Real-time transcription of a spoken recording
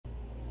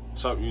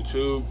What's up,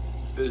 YouTube?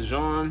 It's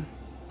Zhaun.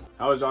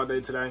 How was y'all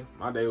day today?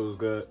 My day was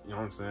good, you know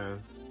what I'm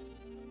saying?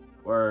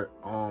 Or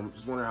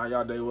just wondering how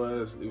y'all day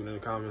was. Leave it in the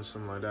comments,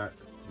 something like that,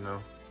 you know?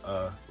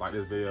 Like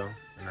this video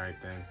and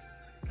everything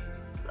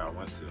that I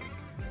went to,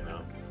 you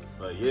know?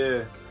 But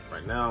yeah,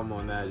 right now I'm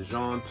on that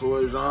Zhaun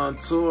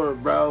tour,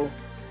 bro.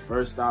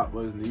 First stop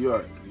was New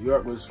York. New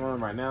York was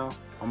fun right now.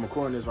 I'm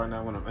recording this right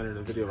now when I'm editing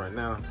the video right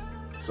now.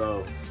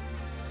 So,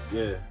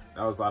 yeah,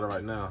 that was a lot of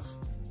right nows.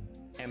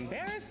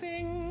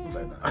 Embarrassing.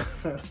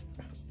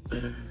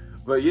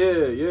 But yeah.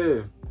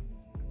 You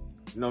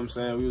know what I'm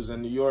saying? We was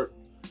in New York.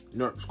 New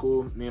York was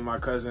cool. Me and my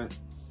cousin,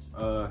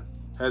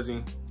 Hezzy. You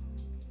know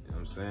what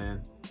I'm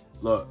saying?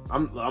 Look,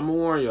 I'm gonna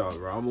warn y'all,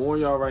 bro. I'm gonna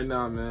warn y'all right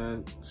now,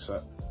 man.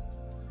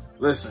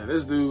 Listen,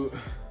 this dude,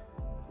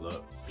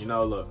 look,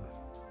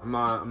 I'm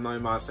not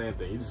even saying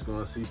anything. You're just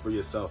gonna see for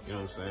yourself, you know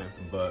what I'm saying?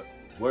 But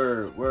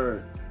word,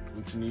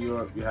 went to New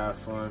York, we had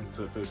fun,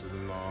 took pictures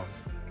and all.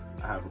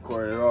 I have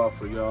recorded it all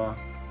for y'all.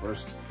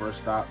 First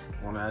stop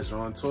on that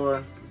Zhaun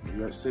tour is New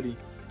York City.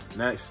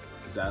 Next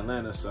is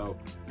Atlanta, so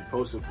we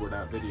posted for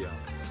that video.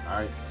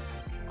 Alright.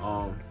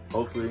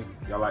 Hopefully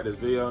y'all like this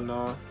video and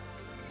all.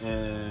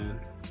 And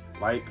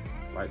like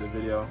the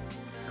video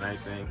and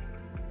everything.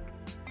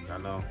 Y'all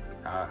know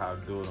how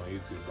to do it on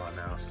YouTube by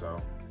now. So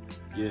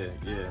yeah.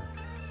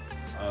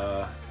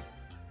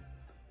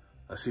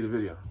 Let's see the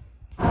video.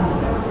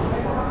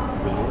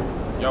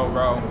 Yo,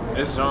 bro,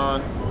 it's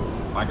Zhaun.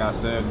 Like I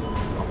said,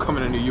 I'm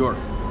coming to New York.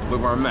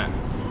 Look where I'm at.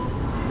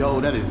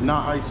 Yo, that is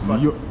not Ice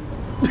Spice.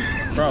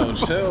 Bro,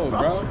 chill,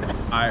 bro.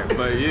 Alright,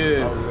 but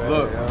yeah,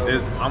 look,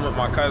 I'm with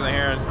my cousin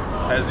here,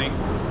 Hezzy. You know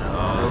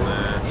what I'm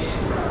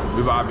saying?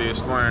 We about to be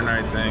exploring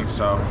and everything,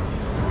 so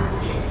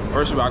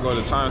first we gotta go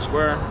to Times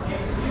Square.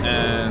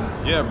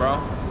 And yeah, bro,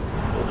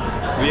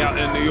 we out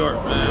in New York,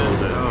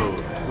 man.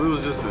 Yo, we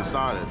was just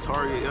inside at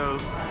Target, yo,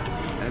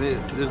 and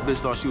this bitch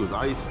thought she was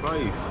Ice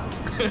Spice.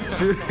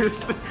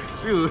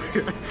 she was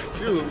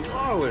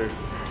baller.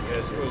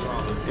 Yeah, she was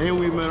wrong. And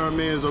we met our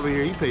mans over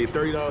here. He paid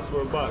 $30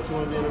 for a box. You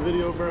want to be in the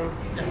video, bro?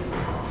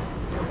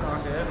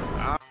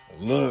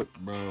 Look,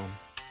 bro.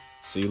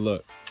 See,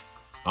 look.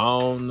 I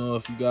don't know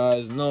if you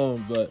guys know,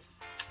 but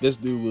this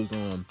dude was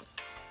on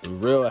The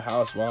Real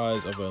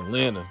Housewives of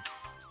Atlanta. You know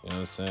what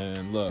I'm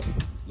saying? Look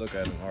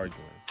at him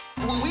arguing.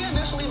 When we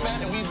initially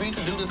met and we agreed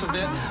to do this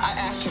event, I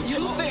asked you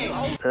two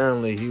things.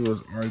 Apparently, he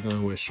was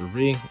arguing with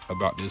Cherie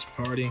about this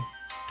party.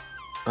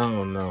 I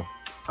don't know.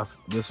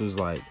 This was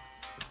like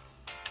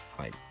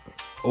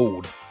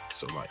old,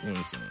 so like, you know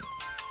what I'm saying?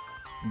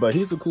 But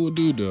he's a cool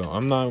dude though.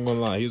 I'm not even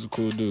gonna lie, he's a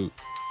cool dude.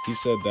 He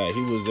said that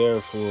he was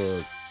there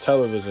for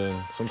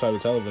television, some type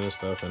of television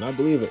stuff, and I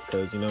believe it,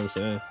 cause you know what I'm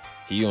saying?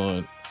 He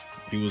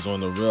was on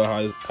The Real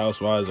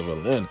Housewives of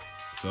Atlanta.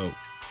 So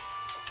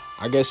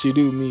I guess you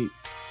do meet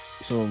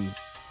some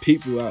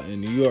people out in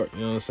New York,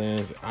 you know what I'm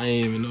saying? I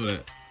ain't even know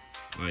that.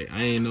 Like,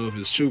 I ain't know if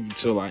it's true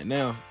until like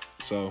now.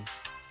 So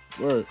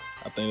word,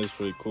 I think it's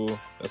pretty cool.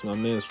 That's my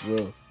man's for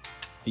real.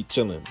 He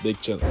chilling,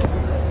 big chilling. You know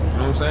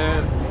what I'm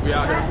saying? We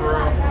out here for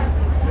real.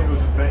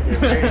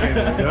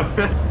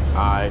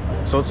 Alright,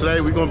 so today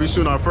we're gonna be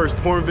shooting our first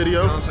porn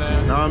video. You know what I'm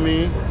saying? Know what I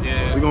mean?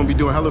 Yeah. We're gonna be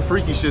doing hella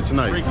freaky shit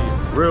tonight. Freaky.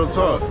 Real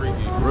talk.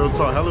 Real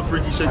talk, hella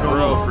freaky shit going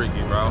real on.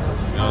 Freaky, bro. You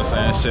know what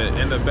I'm saying? Shit,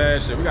 in the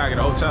bed, shit. We gotta get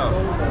a hotel.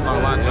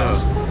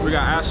 We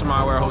gotta ask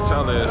somebody where a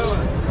hotel is.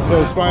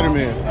 Yo,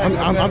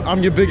 Spider-Man,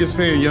 I'm your biggest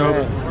fan,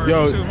 yo.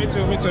 Yo, me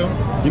too.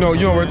 You know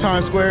where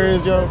Times Square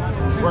is, yo?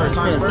 Where,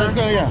 Times Square? Let's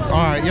go, yeah. All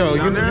right, yo,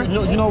 you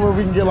know where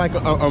we can get like a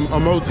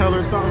motel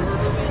or something?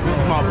 This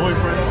is my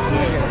boyfriend.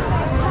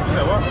 You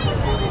said what?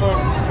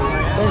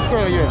 Times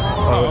Square, yeah.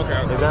 Oh,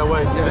 okay. Is that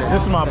way? Yeah.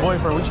 This is my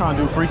boyfriend. We trying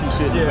to do freaky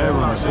shit in the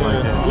bedroom and shit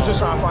like that. We just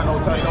trying to find a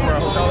hotel. You know where a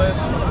hotel is?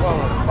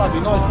 But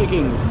you know speak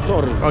English,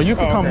 sorry. Oh, you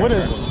can come with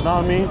us. Know what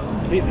I mean?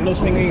 You don't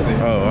speak English.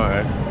 Oh, all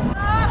right.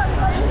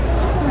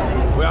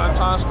 We out in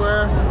Times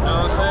Square. You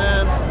know what I'm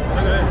saying?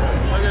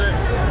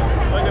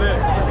 Look at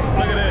it.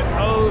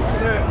 Oh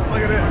shit.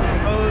 Look at it.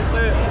 Oh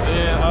shit.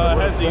 And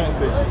Hezzy. Fat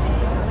bitches.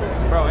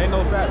 Bro, ain't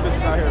no fat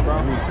bitches out here, bro. I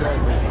need fat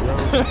bitches, bro.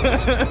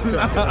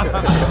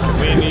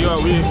 Nah. We in New York.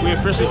 We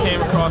officially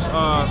came across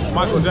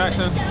Michael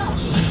Jackson.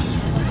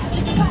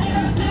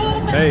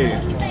 Hey.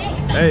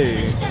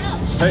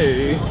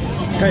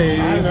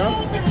 You know?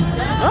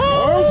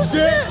 Oh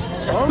shit!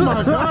 Oh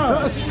my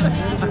gosh!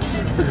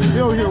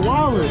 Yo, here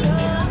wildin'.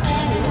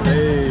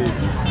 Hey.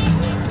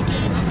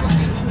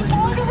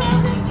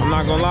 I'm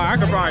not gonna lie, I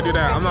could probably do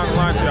that. I'm not gonna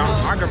lie to you.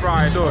 I could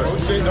probably do it. Oh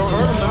shit, don't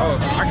hurt him though.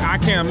 I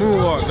can't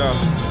moonwalk though.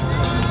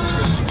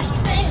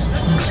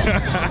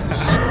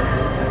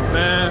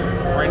 Man,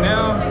 right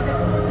now,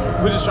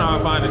 we're just trying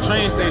to find the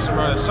train station,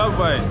 bro, the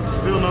subway.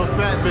 Still no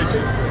fat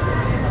bitches.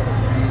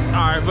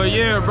 Alright, but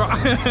yeah, bro.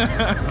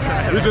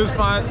 We're just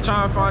trying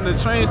to find the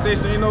train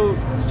station. You know,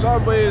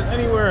 subway is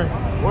anywhere.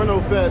 Or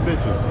no fat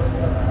bitches.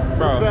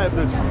 Bro. No fat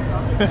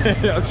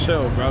bitches. Yo,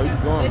 chill, bro. You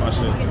going my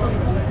shit.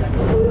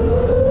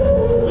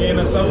 We in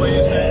the subway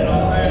and shit, you know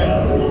what I'm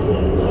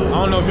saying? I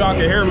don't know if y'all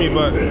can hear me,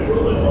 but you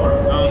know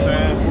what I'm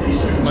saying?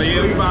 But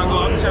yeah, we about to go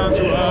uptown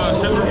to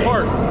Central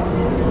Park.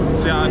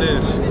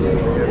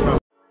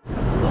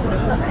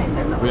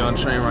 on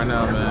the train right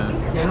now, man.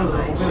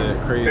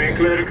 Shit, crazy. Stay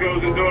clear to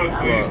closing doors,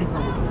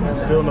 please.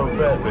 Still no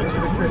fat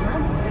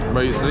bitches.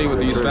 Bro, you sleep with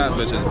these fat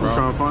bitches, bro. I'm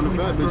trying to find the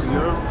fat bitches,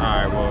 yo.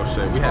 Alright, well,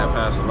 shit, we have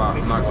passed a lot.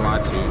 I'm not gonna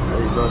lie to you.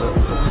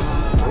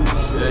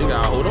 Yeah, you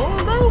gotta hold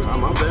on, bro. Oh,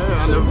 my bad.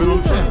 I never been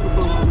on train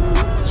before.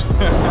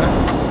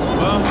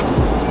 Well,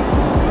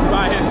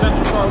 right here,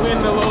 Central Park. We in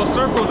the little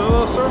circle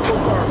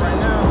part right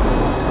now.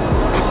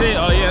 You see,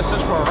 oh yeah,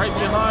 Central Park right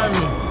behind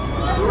me.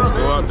 Let's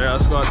go out there.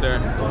 Let's go out there.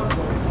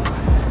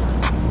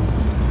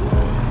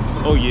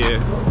 Oh yeah.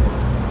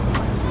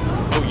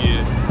 Oh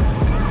yeah.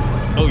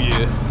 Oh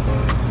yeah.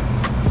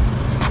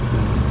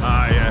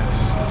 Ah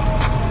yes.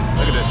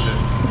 Look at this shit.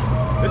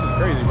 This is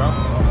crazy, bro.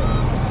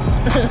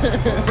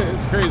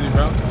 It's crazy,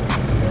 bro.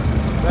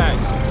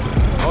 Thanks.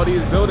 All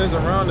these buildings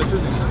around us,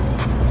 this is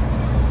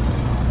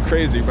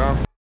crazy, bro.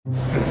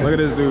 Look at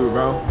this dude,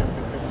 bro.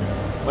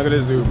 Look at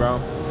this dude, bro.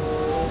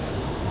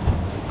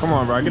 Come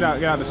on, bro. Get out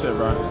the shit,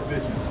 bro.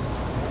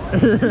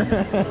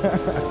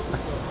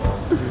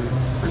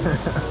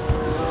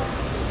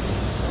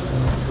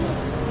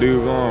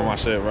 Dude, go on my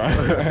shit, bro.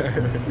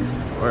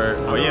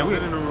 Oh yeah, we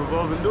in a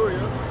revolving door,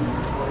 yo.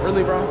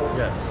 Really, bro?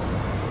 Yes.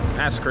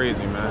 That's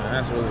crazy, man.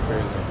 That's really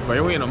crazy.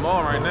 But we in the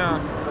mall right now.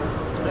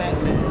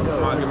 I'm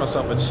gonna get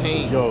myself a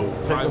chain. Yo,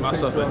 I'm gonna get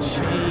myself a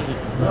chain.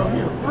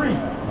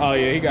 Oh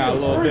yeah, he got a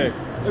little dick.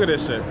 Look at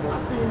this shit.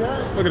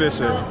 Look at this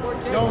shit.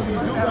 Yo, you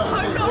do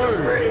got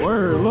word.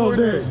 Word, little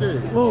dick.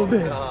 Little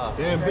dick.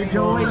 Yeah, big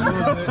boy.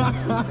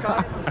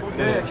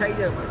 Check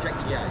the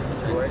guy.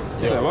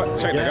 You said what?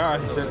 Check the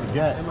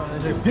guy.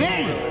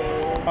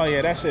 Damn. Oh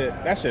yeah, that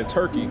shit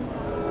turkey.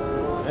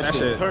 That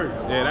shit turkey.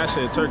 Yeah, that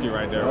shit turkey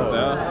right there. What the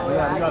hell?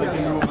 You gotta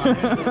give me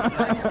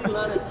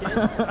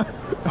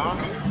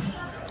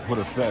What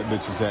a fat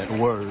bitch is that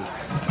word.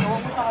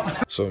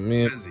 So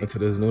me and went to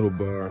this noodle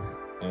bar,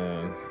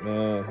 and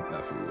man,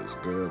 that food was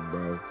good,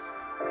 bro.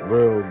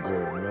 Real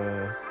good,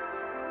 man.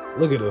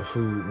 Look at the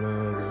food,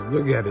 man. Just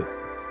look at it.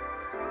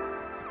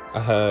 I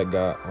had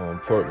got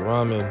pork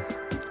ramen,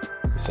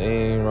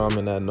 same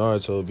ramen that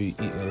Naruto be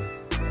eating.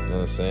 You know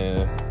what I'm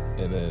saying?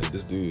 And then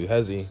this dude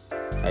Hezzy,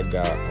 I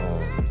got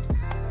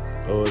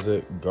what was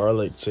it?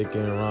 Garlic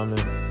chicken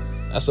ramen.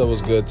 That stuff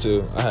was good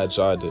too. I had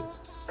tried it,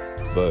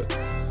 but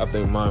I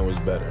think mine was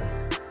better.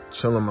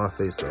 Chill on my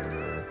face though,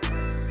 man.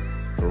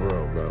 For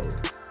real, bro.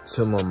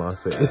 Chill on my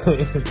face.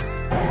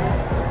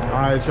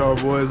 Alright, y'all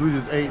boys, we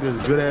just ate this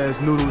good ass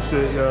noodle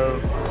shit, yo.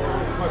 Look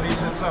at these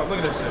shits up. Look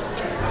at this shit.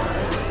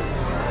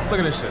 Look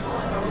at this shit.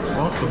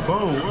 Off the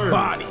bone, word.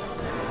 Body.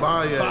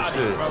 Body ass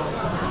shit.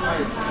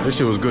 Bro. This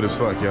shit was good as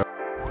fuck, yo.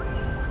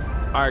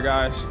 Alright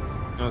guys, you know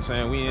what I'm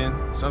saying? We in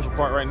Central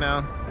Park right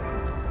now.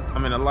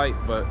 I'm in the light,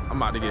 but I'm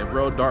about to get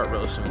real dark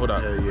real soon. Hold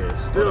up. Yeah.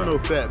 Still no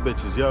fat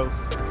bitches, yo.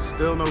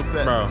 Still no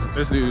fat bitches. Bro,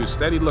 this dude's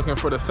steady looking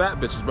for the fat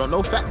bitches, bro.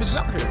 No fat bitches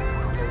out here.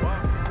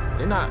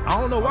 They not, I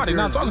don't know why they're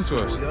not talking to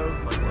us.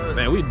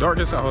 Man, we dark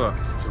as hell. Hold up.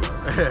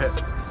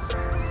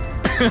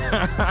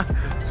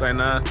 Say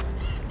nah.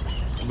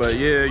 But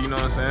yeah, you know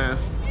what I'm saying?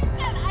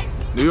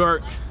 New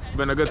York,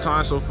 been a good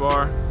time so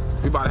far.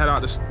 We about to head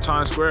out to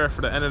Times Square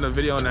for the end of the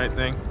video and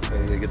everything.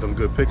 And you get them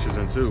good pictures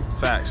in too.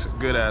 Facts,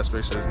 good ass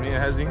pictures. Me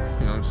and Hezzy, you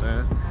know what I'm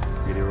saying?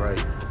 Get it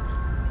right.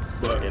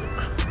 But,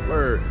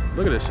 word,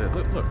 look at this shit.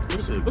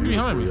 Look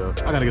behind me. Yo.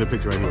 I gotta get a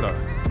picture right here.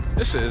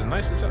 This shit is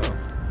nice as hell.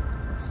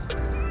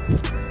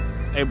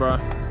 Hey, bro,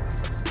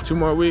 2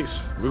 more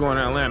weeks, we're going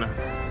to Atlanta.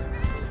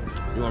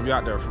 We're gonna be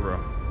out there for real.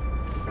 You know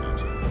what I'm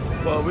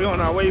saying? Well, we're on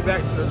our way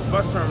back to the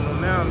bus terminal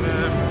now,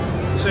 man.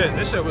 Shit,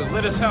 this shit was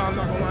lit as hell, I'm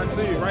not gonna lie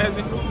to you, right,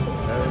 Hezzy?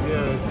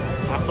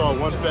 Yeah, I saw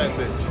one fat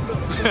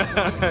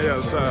bitch.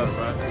 Yo, shut up,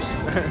 bro.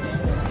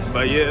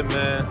 But yeah,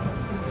 man,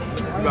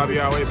 we gotta be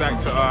our way back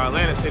to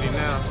Atlanta City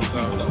now. So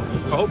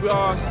I hope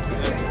y'all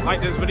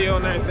like this video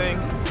and everything.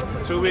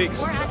 2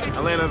 weeks,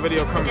 Atlanta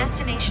video coming.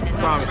 Destination is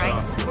on the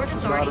right. Port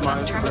Authority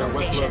Bus Terminal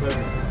Station.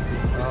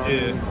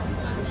 Yeah.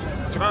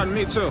 Subscribe to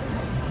me too.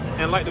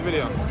 And like the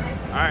video.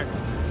 Alright.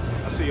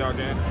 I'll see y'all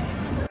again.